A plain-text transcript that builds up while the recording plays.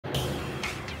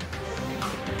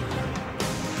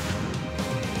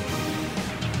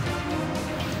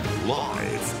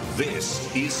Live,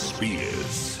 this is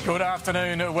Speers. Good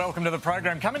afternoon. Welcome to the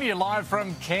program. Coming to you live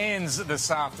from Cairns this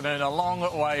afternoon, a long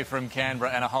way from Canberra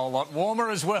and a whole lot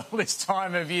warmer as well this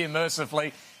time of year,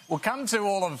 mercifully. We'll come to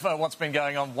all of what's been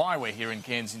going on, why we're here in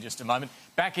Cairns in just a moment.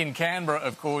 Back in Canberra,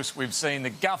 of course, we've seen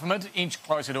the government inch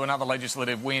closer to another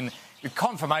legislative win with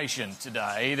confirmation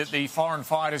today that the Foreign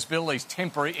Fighters Bill, these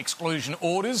temporary exclusion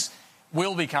orders,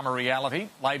 will become a reality.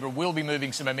 Labor will be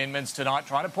moving some amendments tonight,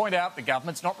 trying to point out the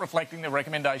government's not reflecting the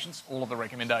recommendations, all of the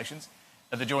recommendations,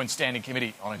 of the Joint Standing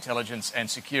Committee on Intelligence and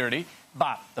Security.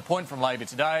 But the point from Labor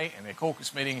today, and their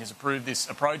caucus meeting has approved this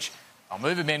approach, they'll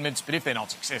move amendments, but if they're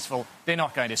not successful, they're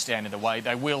not going to stand in the way.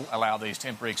 They will allow these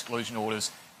temporary exclusion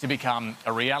orders to become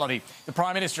a reality. The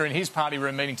Prime Minister in his party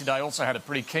room meeting today also had a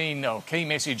pretty key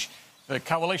message for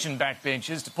coalition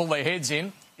backbenchers to pull their heads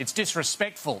in. It's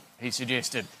disrespectful, he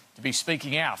suggested, to be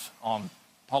speaking out on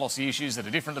policy issues that are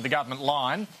different to the government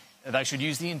line. They should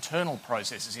use the internal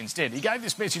processes instead. He gave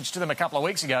this message to them a couple of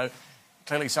weeks ago.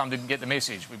 Clearly some didn't get the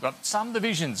message. We've got some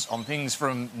divisions on things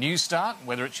from Newstart,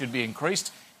 whether it should be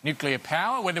increased, nuclear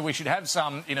power, whether we should have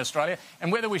some in Australia,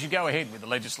 and whether we should go ahead with the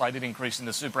legislated increase in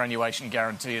the superannuation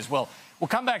guarantee as well. We'll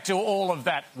come back to all of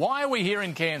that. Why are we here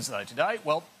in Cairns, though, today?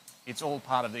 Well, it's all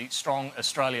part of the Strong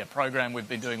Australia program we've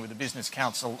been doing with the Business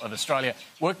Council of Australia,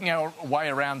 working our way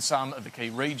around some of the key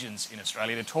regions in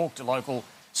Australia to talk to local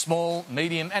small,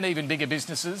 medium and even bigger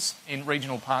businesses in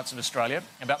regional parts of Australia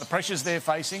about the pressures they're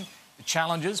facing, the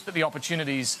challenges, but the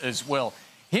opportunities as well.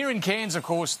 Here in Cairns, of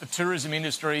course, the tourism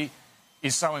industry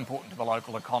is so important to the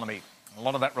local economy. A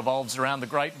lot of that revolves around the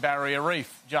Great Barrier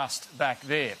Reef just back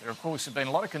there. There, of course, have been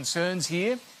a lot of concerns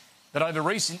here that over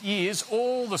recent years,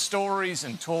 all the stories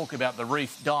and talk about the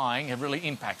reef dying have really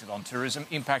impacted on tourism,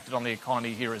 impacted on the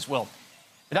economy here as well.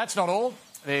 But that's not all.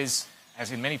 There's,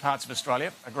 as in many parts of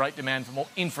Australia, a great demand for more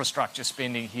infrastructure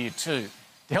spending here too,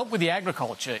 to help with the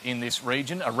agriculture in this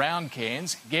region around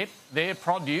Cairns get their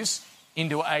produce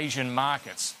into Asian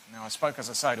markets. Now, I spoke, as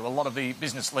I say, to a lot of the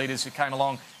business leaders who came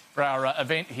along for our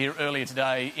event here earlier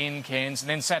today in Cairns and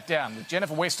then sat down with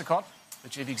Jennifer Westacott, the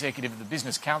Chief Executive of the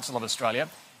Business Council of Australia,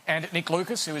 and Nick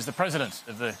Loukas, who is the President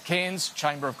of the Cairns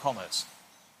Chamber of Commerce.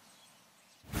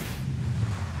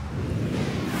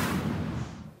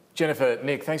 Jennifer,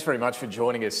 Nick, thanks very much for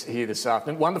joining us here this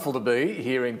afternoon. Wonderful to be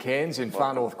here in Cairns, in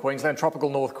far north Queensland, tropical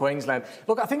North Queensland.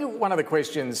 Look, I think one of the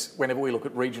questions whenever we look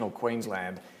at regional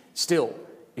Queensland still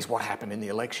is what happened in the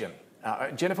election.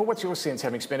 Jennifer, what's your sense,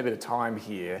 having spent a bit of time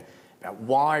here, about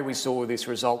why we saw this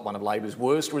result, one of Labor's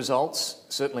worst results,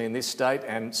 certainly in this state,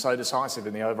 and so decisive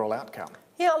in the overall outcome?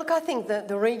 Yeah, look, I think that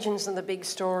the regions are the big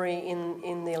story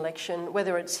in the election,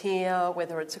 whether it's here,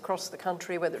 whether it's across the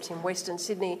country, whether it's in Western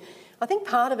Sydney. I think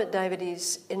part of it, David,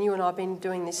 is, and you and I have been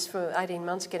doing this for 18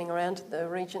 months, getting around to the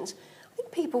regions, I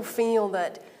think people feel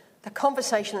that the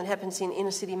conversation that happens in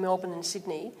inner city Melbourne and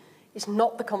Sydney is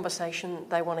not the conversation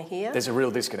they want to hear. There's a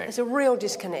real disconnect. There's a real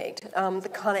disconnect.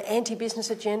 The kind of anti-business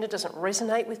agenda doesn't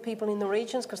resonate with people in the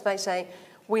regions because they say,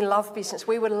 we love business.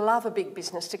 We would love a big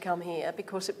business to come here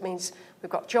because it means we've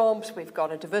got jobs, we've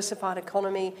got a diversified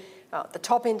economy. The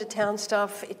top end of town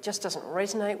stuff, it just doesn't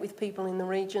resonate with people in the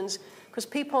regions because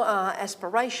people are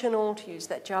aspirational, to use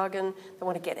that jargon. They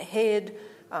want to get ahead.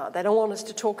 They don't want us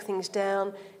to talk things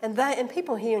down. And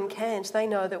people here in Cairns, they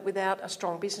know that without a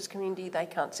strong business community, they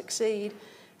can't succeed.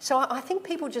 So I think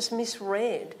people just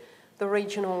misread the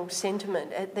regional sentiment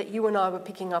that you and I were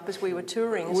picking up as we were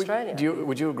touring Australia.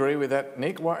 Would you agree with that,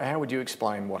 Nick? How would you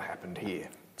explain what happened here?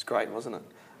 It's great, wasn't it?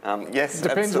 Yes,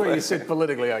 depends absolutely. where you sit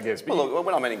politically, I guess. Well, look,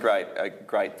 when I mean great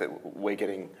that we're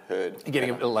getting heard. You're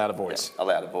getting a louder voice. Yeah, a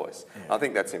louder voice. Yeah. I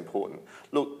think that's important.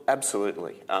 Look,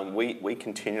 absolutely. We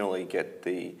continually get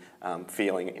the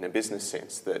feeling in a business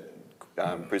sense that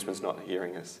Brisbane's not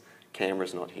hearing us,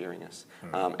 Canberra's not hearing us.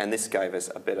 And this gave us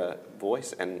a better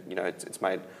voice and, you know, it's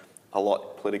made a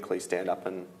lot politically stand up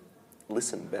and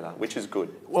listen better, which is good.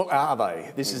 Well, are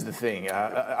they? This is the thing.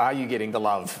 Are you getting the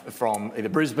love from either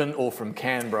Brisbane or from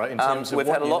Canberra in terms of we've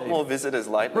what had a lot need? more visitors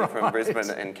lately from Brisbane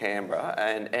and Canberra,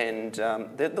 and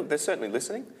they're certainly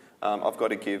listening. I've got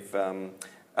to give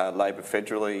Labor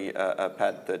federally a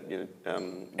pat that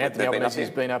Anthony Albanese's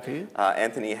been up here.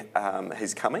 Anthony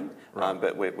is coming,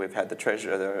 but we've had the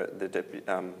Treasurer, the Deputy.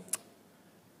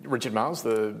 Richard Marles,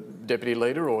 the Deputy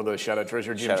Leader, or the Shadow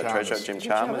Treasurer, Jim Chalmers? Treasurer, Jim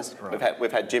Chalmers. Right.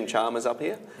 We've had Jim Chalmers up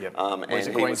here, and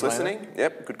he was listening.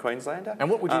 Yep, good Queenslander.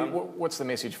 And what's the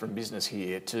message from business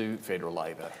here to federal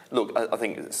Labor? Look, I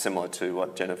think similar to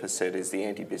what Jennifer said, is the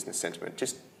anti-business sentiment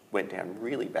just went down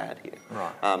really bad here.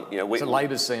 Right. So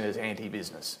Labor's seen as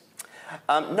anti-business.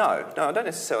 No, I don't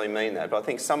necessarily mean that, but I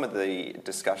think some of the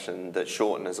discussion that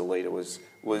Shorten as a leader was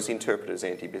interpreted as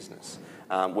anti-business.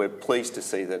 We're pleased to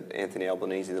see that Anthony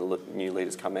Albanese, the new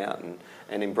leaders, come out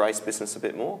and embrace business a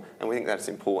bit more, and we think that's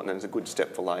important and it's a good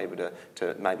step for Labor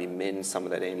to maybe mend some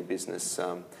of that anti-business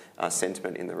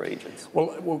sentiment in the regions.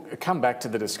 Well, we'll come back to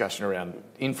the discussion around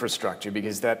infrastructure,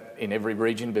 because that in every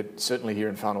region, but certainly here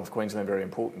in Far North Queensland, very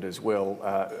important as well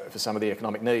for some of the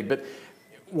economic need. But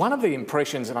one of the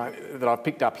impressions that I've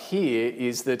picked up here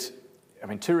is that, I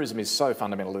mean, tourism is so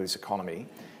fundamental to this economy,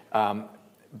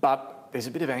 but there's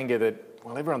a bit of anger that,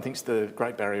 well, everyone thinks the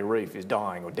Great Barrier Reef is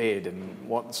dying or dead, and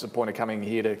what's the point of coming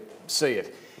here to see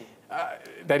it?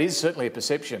 That is certainly a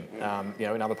perception,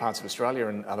 in other parts of Australia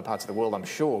and other parts of the world, I'm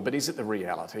sure, but is it the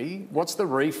reality? What's the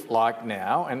reef like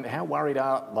now, and how worried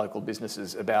are local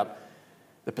businesses about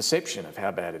the perception of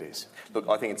how bad it is? Look,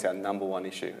 I think it's our number one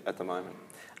issue at the moment.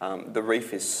 The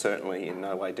reef is certainly in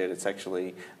no way dead, it's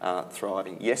actually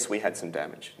thriving. Yes, we had some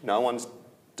damage. No one's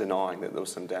denying that there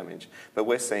was some damage, but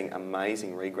we're seeing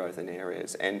amazing regrowth in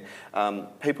areas, and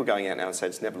people going out now and say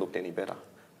it's never looked any better.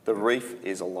 The reef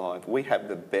is alive. We have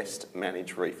the best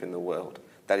managed reef in the world.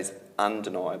 That is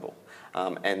undeniable.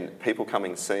 And people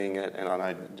coming seeing it, and I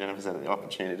know Jennifer's had the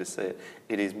opportunity to see it,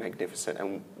 it is magnificent.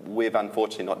 And we've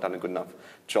unfortunately not done a good enough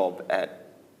job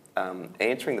at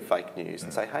answering the fake news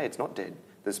and say, hey, it's not dead.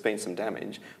 There's been some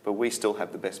damage, but we still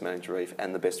have the best managed reef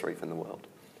and the best reef in the world.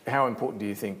 How important do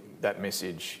you think that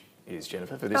message is,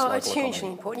 Jennifer, for this local it's economy? Hugely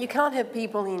important. You can't have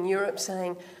people in Europe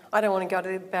saying, I don't want to go to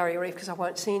the Barrier Reef because I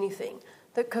won't see anything.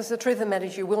 Because the truth of the matter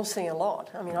is you will see a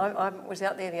lot. I mean, I was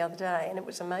out there the other day and it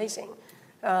was amazing.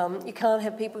 You can't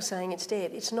have people saying it's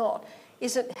dead. It's not.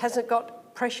 Has it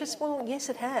got precious? Well, yes,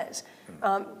 it has.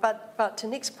 But to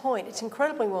Nick's point, it's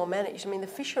incredibly well managed. I mean, the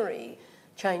fishery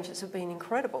changes have been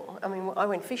incredible. I mean, I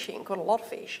went fishing, caught a lot of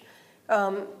fish.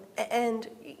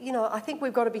 I think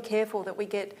we've got to be careful that we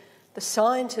get the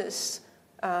scientists'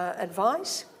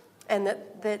 advice and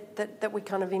that we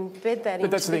kind of embed that.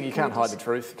 But that's the thing, you can't hide the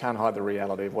truth, you can't hide the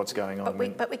reality of what's going on.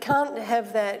 But we can't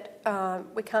have that,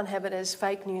 we can't have it as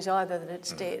fake news either, that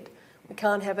it's dead. We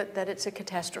can't have it that it's a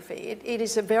catastrophe. It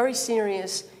is a very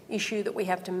serious issue that we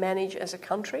have to manage as a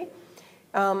country.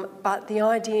 But the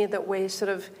idea that we're sort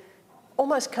of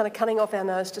almost kind of cutting off our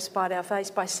nose to spite our face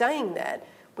by saying that,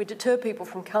 we deter people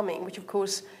from coming, which of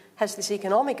course has this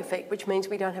economic effect, which means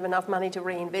we don't have enough money to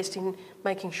reinvest in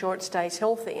making sure it stays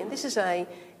healthy. And this is an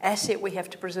asset we have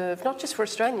to preserve, not just for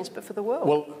Australians, but for the world.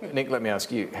 Well, Nick, let me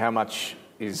ask you, how much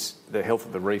is the health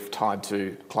of the reef tied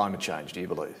to climate change, do you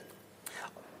believe?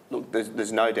 Look,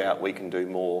 there's no doubt we can do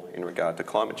more in regard to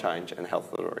climate change and the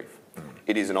health of the reef.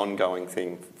 It is an ongoing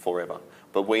thing forever,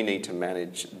 but we need to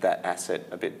manage that asset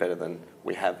a bit better than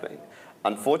we have been.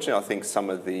 Unfortunately, I think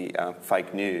some of the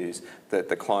fake news that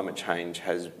the climate change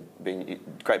has been,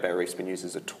 Great Barrier Reef's been used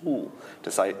as a tool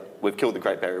to say we've killed the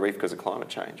Great Barrier Reef because of climate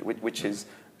change, which has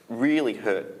really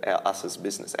hurt us as a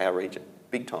business, our region,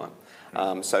 big time.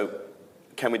 So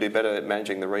can we do better at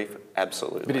managing the reef?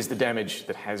 Absolutely. But is the damage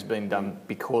that has been done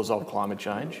because of climate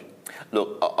change?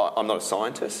 Look, I'm not a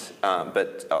scientist,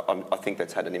 but I think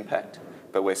that's had an impact.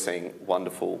 But we're seeing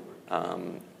wonderful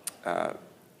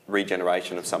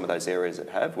regeneration of some of those areas that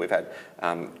have. We've had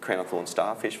crown of thorn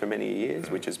starfish for many years,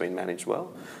 which has been managed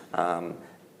well.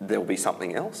 There'll be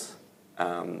something else,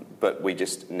 but we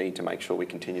just need to make sure we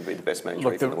continue to be the best managed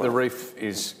reef in the world. The reef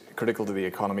is critical to the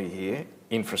economy here.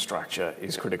 Infrastructure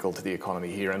is critical to the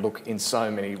economy here, and look, in so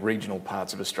many regional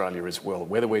parts of Australia as well.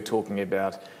 Whether we're talking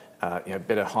about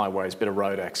better highways, better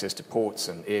road access to ports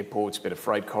and airports, better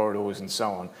freight corridors, and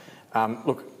so on.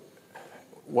 Look,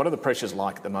 what are the pressures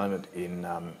like at the moment in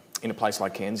a place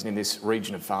like Cairns and in this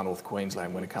region of Far North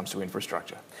Queensland when it comes to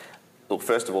infrastructure? Look,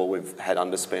 first of all, we've had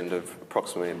underspend of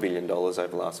approximately $1 billion over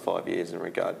the last 5 years in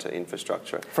regard to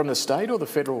infrastructure. From the state or the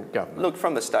federal government? Look,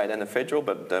 from the state and the federal,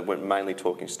 but we're mainly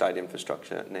talking state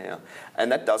infrastructure now.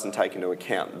 And that doesn't take into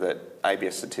account that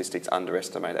ABS statistics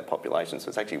underestimate our population, so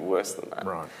it's actually worse than that.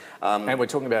 Right. And we're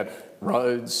talking about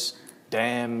roads,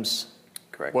 dams.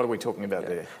 Correct. What are we talking about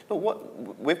there?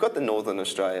 Look, we've got the Northern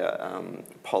Australia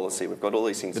policy. We've got all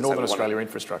these things. The Northern Australia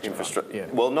infrastructure. Yeah.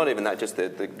 Well, not even that. Just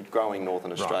the growing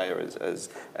Northern Australia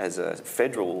as a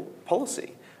federal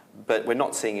policy, but we're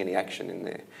not seeing any action in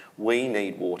there. We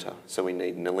need water, so we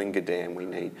need Nalinga Dam. We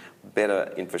need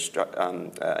better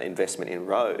investment in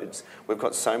roads. We've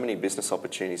got so many business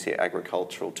opportunities here,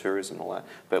 agricultural, tourism, all that,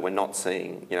 but we're not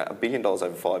seeing $1 billion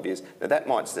over 5 years. Now that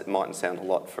mightn't sound a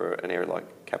lot for an area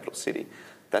like Capital City.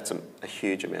 That's a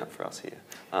huge amount for us here.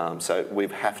 So we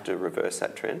have to reverse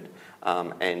that trend,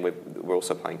 and we're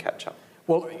also playing catch up.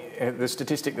 Well, the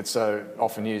statistic that's so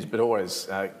often used, but always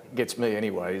gets me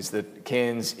anyway, is that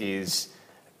Cairns is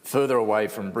further away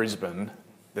from Brisbane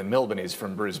than Melbourne is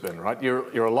from Brisbane, right?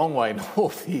 You're a long way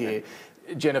north here.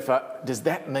 Jennifer, does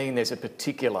that mean there's a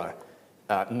particular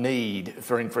need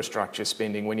for infrastructure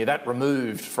spending when you're that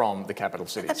removed from the capital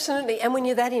cities? Absolutely, and when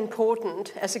you're that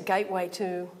important as a gateway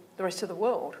to the rest of the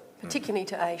world, particularly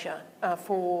to Asia,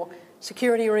 for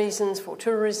security reasons, for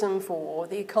tourism, for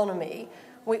the economy,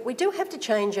 we do have to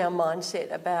change our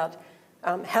mindset about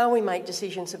how we make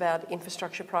decisions about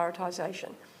infrastructure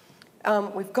prioritisation.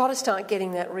 We've got to start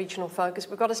getting that regional focus.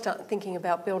 We've got to start thinking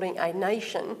about building a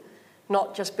nation,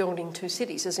 not just building two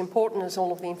cities, as important as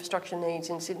all of the infrastructure needs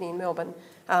in Sydney and Melbourne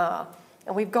are.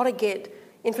 And we've got to get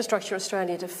Infrastructure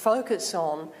Australia to focus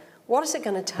on what is it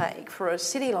going to take for a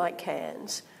city like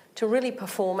Cairns to really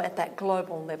perform at that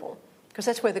global level, because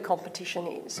that's where the competition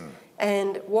is.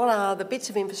 And what are the bits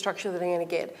of infrastructure that are going to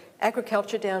get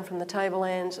agriculture down from the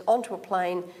tablelands onto a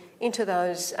plane into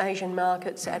those Asian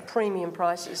markets at premium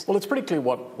prices? Well, it's pretty clear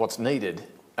what's needed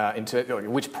in terms of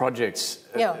which projects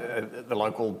the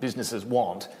local businesses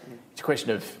want. It's a question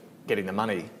of getting the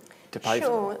money to pay for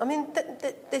them. Sure. I mean,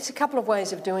 there's a couple of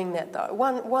ways of doing that, though.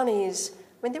 One is,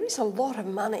 I mean, there is a lot of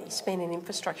money spent in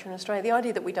infrastructure in Australia. The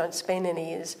idea that we don't spend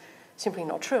any is simply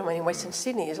not true. I mean, in Western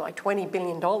Sydney is like $20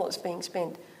 billion being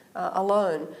spent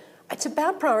alone. It's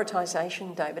about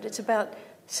prioritisation, David. It's about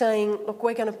saying, look,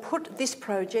 we're going to put this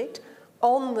project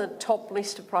on the top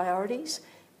list of priorities.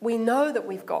 We know that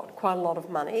we've got quite a lot of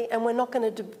money and we're not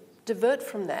going to divert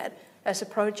from that as a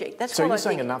project. That's so what you're I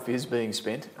saying think. Enough is being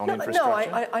spent on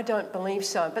infrastructure? No, I don't believe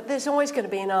so. But there's always going to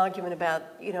be an argument about,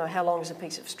 how long is a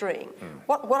piece of string.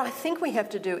 What I think we have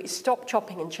to do is stop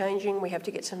chopping and changing. We have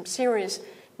to get some serious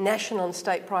national and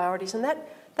state priorities, and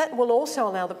that will also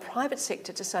allow the private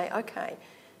sector to say, okay,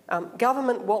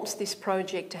 government wants this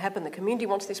project to happen, the community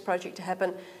wants this project to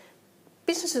happen.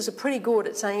 Businesses are pretty good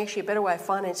at saying, actually, a better way of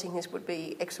financing this would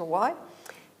be X or Y.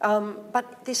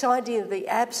 But this idea of the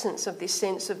absence of this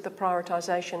sense of the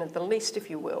prioritisation of the list, if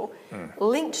you will,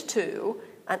 linked to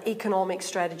an economic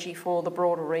strategy for the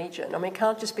broader region. I mean, it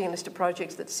can't just be a list of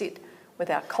projects that sit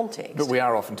without context. But we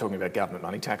are often talking about government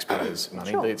money, taxpayers'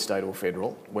 money, Sure. be it state or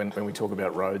federal, when we talk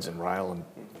about roads and rail and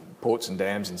ports and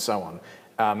dams and so on.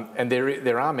 And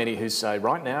there are many who say,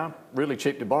 right now, really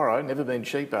cheap to borrow, never been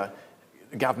cheaper.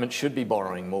 The government should be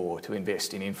borrowing more to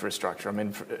invest in infrastructure. I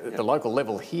mean, at the local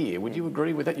level here, would you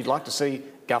agree with that? You'd like to see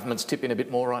governments tip in a bit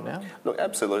more right now? Look,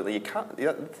 absolutely. The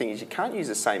other thing is you can't use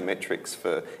the same metrics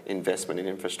for investment in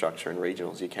infrastructure and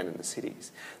regionals as you can in the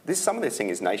cities. Some of this thing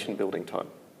is nation building type.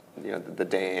 The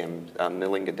dam,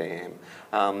 Nilinga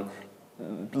Dam.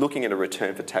 Looking at a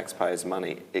return for taxpayers'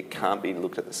 money, it can't be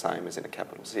looked at the same as in a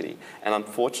capital city. And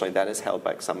unfortunately, that has held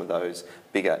back some of those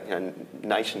bigger,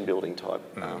 nation-building type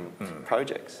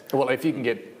projects. Well, if you can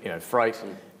get, freight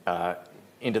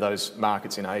into those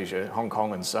markets in Asia, Hong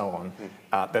Kong and so on,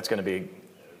 that's going to be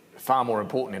far more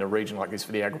important in a region like this,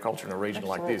 for the agriculture in a region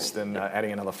like this, than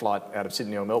adding another flight out of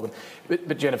Sydney or Melbourne.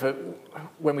 But Jennifer,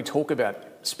 when we talk about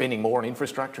spending more on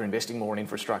infrastructure, investing more in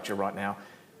infrastructure right now,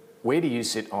 where do you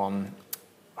sit on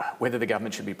whether the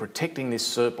government should be protecting this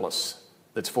surplus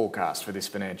that's forecast for this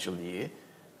financial year,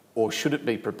 or should it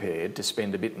be prepared to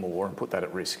spend a bit more and put that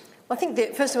at risk? I think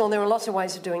that, first of all, there are lots of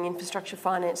ways of doing infrastructure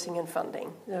financing and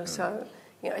funding. So,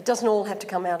 it doesn't all have to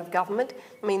come out of government.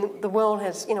 I mean, the world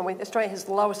has, Australia has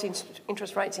the lowest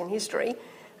interest rates in history.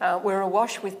 We're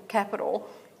awash with capital.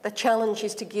 The challenge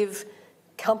is to give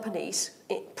companies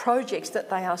projects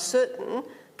that they are certain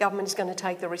government is going to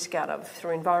take the risk out of through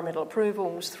environmental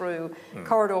approvals, through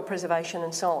corridor preservation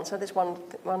and so on. So that's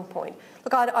one point.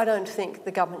 Look, I don't think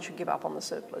the government should give up on the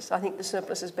surplus. I think the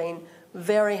surplus has been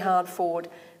very hard fought,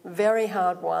 very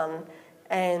hard won,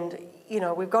 and,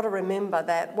 we've got to remember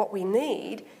that what we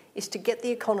need is to get the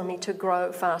economy to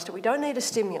grow faster. We don't need a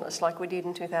stimulus like we did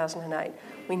in 2008.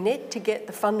 We need to get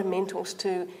the fundamentals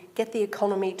to get the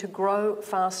economy to grow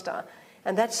faster,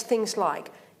 and that's things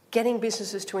like getting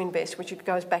businesses to invest, which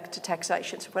goes back to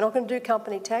taxation. So if we're not going to do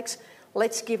company tax,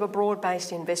 let's give a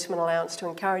broad-based investment allowance to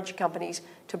encourage companies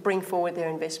to bring forward their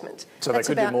investments. So they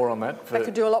could do more on that? They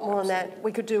could do a lot more on that.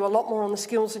 We could do a lot more on the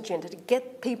skills agenda to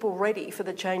get people ready for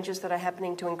the changes that are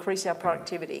happening to increase our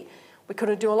productivity. We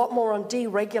could do a lot more on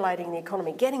deregulating the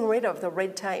economy, getting rid of the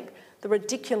red tape, the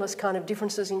ridiculous kind of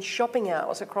differences in shopping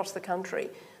hours across the country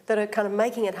that are kind of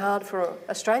making it hard for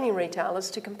Australian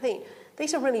retailers to compete.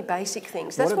 These are really basic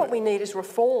things. That's what we need is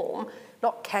reform,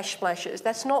 not cash splashes.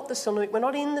 That's not the solution. We're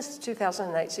not in this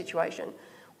 2008 situation.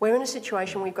 We're in a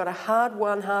situation we've got a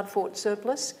hard-won, hard-fought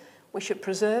surplus. We should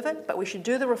preserve it, but we should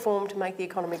do the reform to make the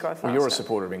economy grow faster. Well, you're a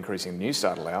supporter of increasing the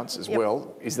Newstart allowance as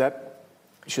well.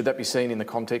 Should that be seen in the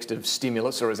context of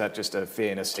stimulus, or is that just a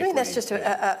fairness? I think that's just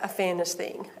a fairness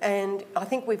thing. And I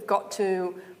think we've got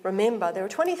to remember there are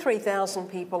 23,000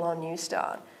 people on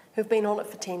Newstart who've been on it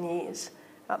for 10 years.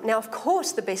 Now, of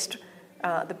course, the best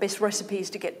recipe is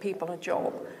to get people a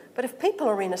job. But if people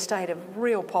are in a state of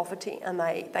real poverty and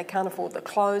they can't afford the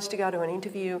clothes to go to an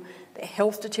interview, their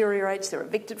health deteriorates, they're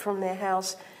evicted from their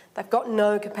house, they've got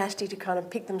no capacity to kind of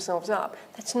pick themselves up,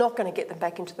 that's not going to get them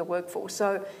back into the workforce.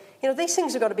 So, these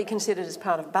things have got to be considered as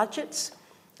part of budgets,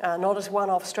 not as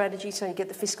one-off strategy, so you get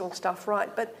the fiscal stuff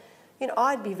right. But,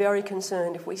 I'd be very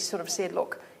concerned if we sort of said,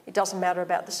 look, it doesn't matter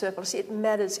about the surplus. It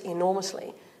matters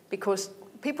enormously because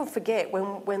people forget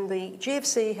when the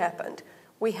GFC happened,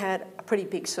 we had a pretty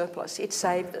big surplus. It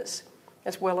saved us,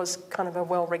 as well as kind of a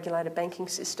well-regulated banking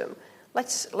system.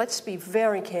 Let's be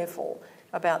very careful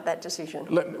about that decision.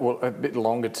 Well, a bit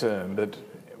longer term, but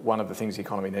one of the things the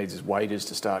economy needs is wages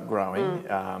to start growing,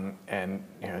 and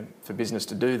for business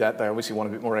to do that, they obviously want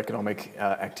a bit more economic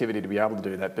activity to be able to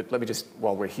do that. But let me just,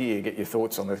 while we're here, get your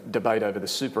thoughts on the debate over the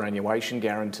superannuation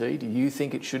guarantee. Do you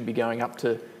think it should be going up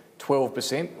to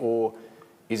 12%, or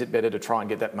is it better to try and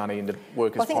get that money into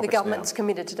workers' pockets now? I think the government's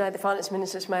committed today. The Finance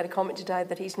Minister's made a comment today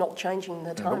that he's not changing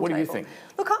the timetable. But what do you think?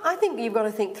 Look, I think you've got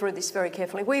to think through this very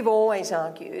carefully. We've always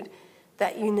argued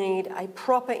that you need a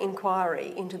proper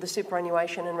inquiry into the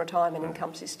superannuation and retirement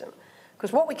income system.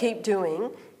 Because what we keep doing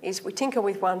is we tinker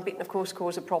with one bit and, of course,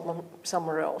 cause a problem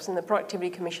somewhere else. And the Productivity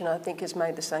Commission, I think, has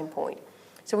made the same point.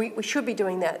 So we should be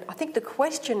doing that. I think the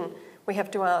question we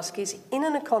have to ask is, in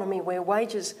an economy where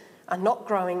wages are not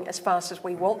growing as fast as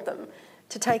we want them,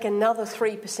 to take another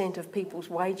 3% of people's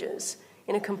wages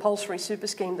in a compulsory super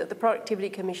scheme that the Productivity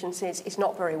Commission says is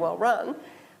not very well run,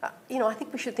 I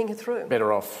think we should think it through.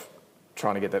 Better off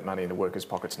trying to get that money into workers'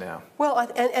 pockets now. Well,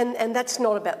 and that's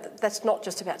not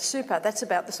just about super. That's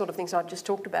about the sort of things I've just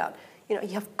talked about.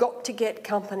 You've got to get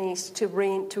companies to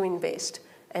invest,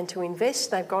 and to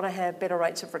invest, they've got to have better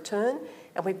rates of return,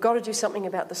 and we've got to do something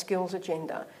about the skills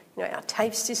agenda. Our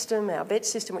TAFE system, our VET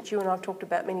system, which you and I've talked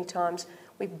about many times.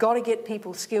 We've got to get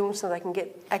people skills so they can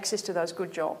get access to those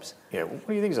good jobs. Yeah, what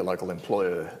do you think as a local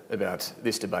employer about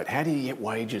this debate? How do you get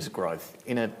wages growth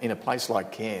in a place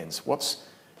like Cairns? What's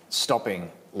stopping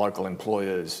local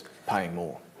employers paying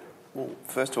more? Well,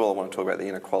 first of all, I want to talk about the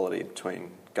inequality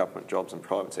between government jobs and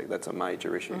private sector. That's a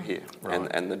major issue here. Right.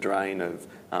 And the drain of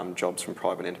jobs from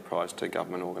private enterprise to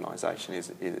government organisation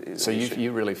is so an you, issue.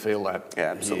 you really feel that?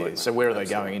 Yeah, absolutely. Here. So where are they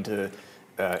going? Into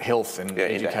health and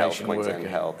education into health, work? Queensland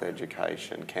Health,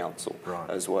 Education, Council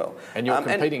as well. And you're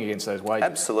competing against those wages?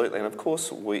 Absolutely. And of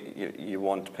course, you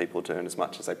want people to earn as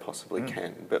much as they possibly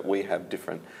can, but we have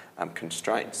different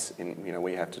constraints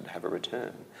we have to have a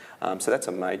return. So that's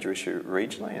a major issue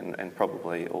regionally and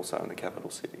probably also in the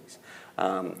capital cities.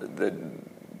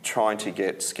 Trying to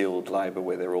get skilled labour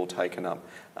where they're all taken up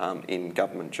in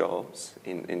government jobs,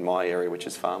 in my area, which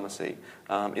is pharmacy,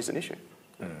 is an issue.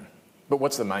 But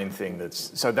what's the main thing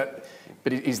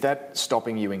but is that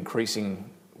stopping you increasing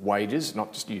wages?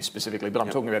 Not just you specifically, but I'm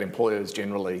talking about employers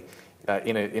generally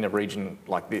in a region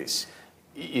like this.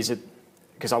 Is it,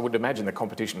 because I would imagine the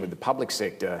competition with the public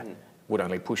sector would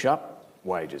only push up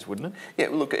wages, wouldn't it? Yeah,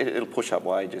 look, it'll push up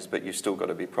wages, but you've still got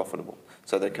to be profitable.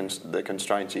 So the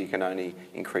constraints, you can only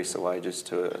increase the wages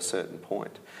to a certain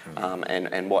point.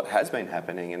 And what has been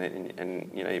happening,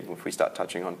 and even if we start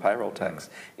touching on payroll tax,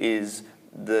 is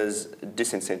there's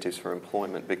disincentives for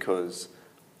employment because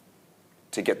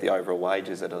to get the overall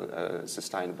wages at a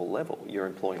sustainable level, you're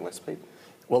employing less people.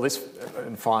 Well, this,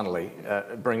 and finally,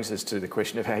 brings us to the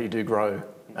question of how you do grow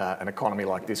an economy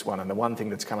like this one. And the one thing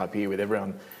that's come up here with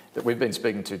everyone that we've been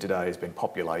speaking to today has been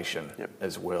population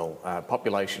as well.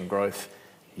 Population growth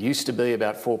used to be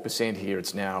about 4% here.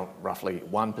 It's now roughly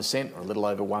 1% or a little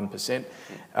over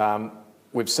 1%.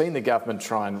 We've seen the government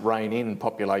try and rein in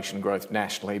population growth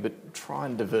nationally, but try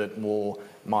and divert more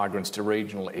migrants to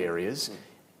regional areas.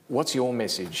 What's your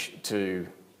message to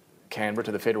Canberra,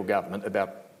 to the federal government,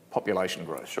 about population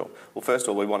growth? Sure. Well, first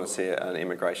of all, we want to see an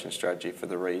immigration strategy for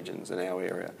the regions in our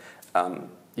area.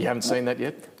 You haven't seen that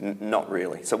yet? Not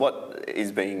really. So what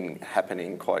is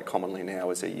happening quite commonly now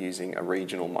is they're using a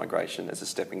regional migration as a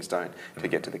stepping stone to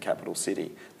get to the capital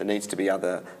city. There needs to be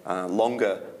other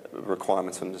longer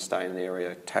requirements for them to stay in an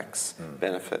area, tax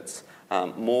benefits,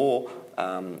 more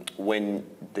when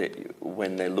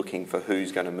they're looking for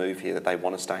who's going to move here, that they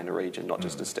want to stay in a region, not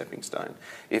just a stepping stone.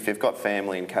 If they've got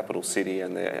family in capital city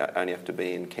and they only have to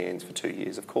be in Cairns for 2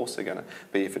 years, of course they're going to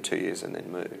be here for 2 years and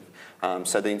then move.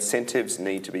 So the incentives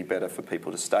need to be better for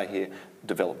people to stay here,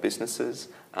 develop businesses,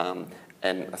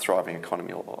 and a thriving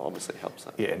economy obviously helps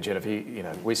that. Yeah, and Jennifer, you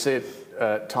know, we see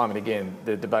it time and again.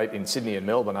 The debate in Sydney and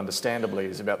Melbourne, understandably,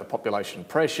 is about the population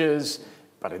pressures,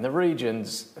 but in the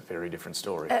regions, a very different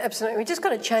story. Absolutely. We've just got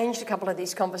to change a couple of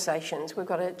these conversations. We've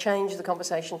got to change the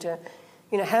conversation to,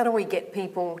 you know, how do we get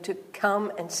people to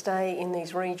come and stay in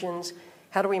these regions?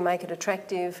 How do we make it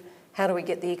attractive? How do we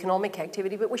get the economic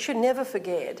activity? But we should never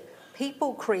forget,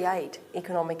 people create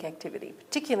economic activity,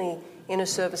 particularly in a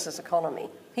services economy.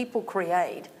 People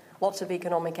create lots of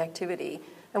economic activity.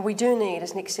 And we do need,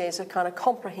 as Nick says, a kind of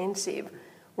comprehensive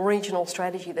regional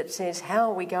strategy that says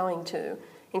how are we going to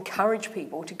encourage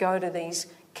people to go to these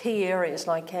key areas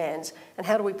like Cairns, and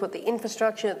how do we put the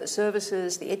infrastructure, the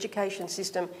services, the education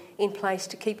system in place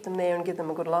to keep them there and give them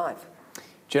a good life.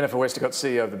 Jennifer Westacott,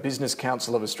 CEO of the Business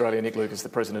Council of Australia, Nick Loukas, the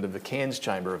President of the Cairns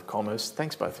Chamber of Commerce.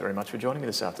 Thanks both very much for joining me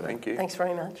this afternoon. Thank you. Thanks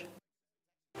very much.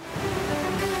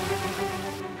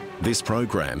 This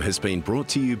program has been brought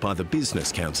to you by the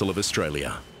Business Council of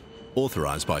Australia.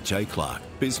 Authorised by J. Clark,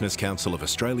 Business Council of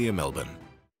Australia, Melbourne.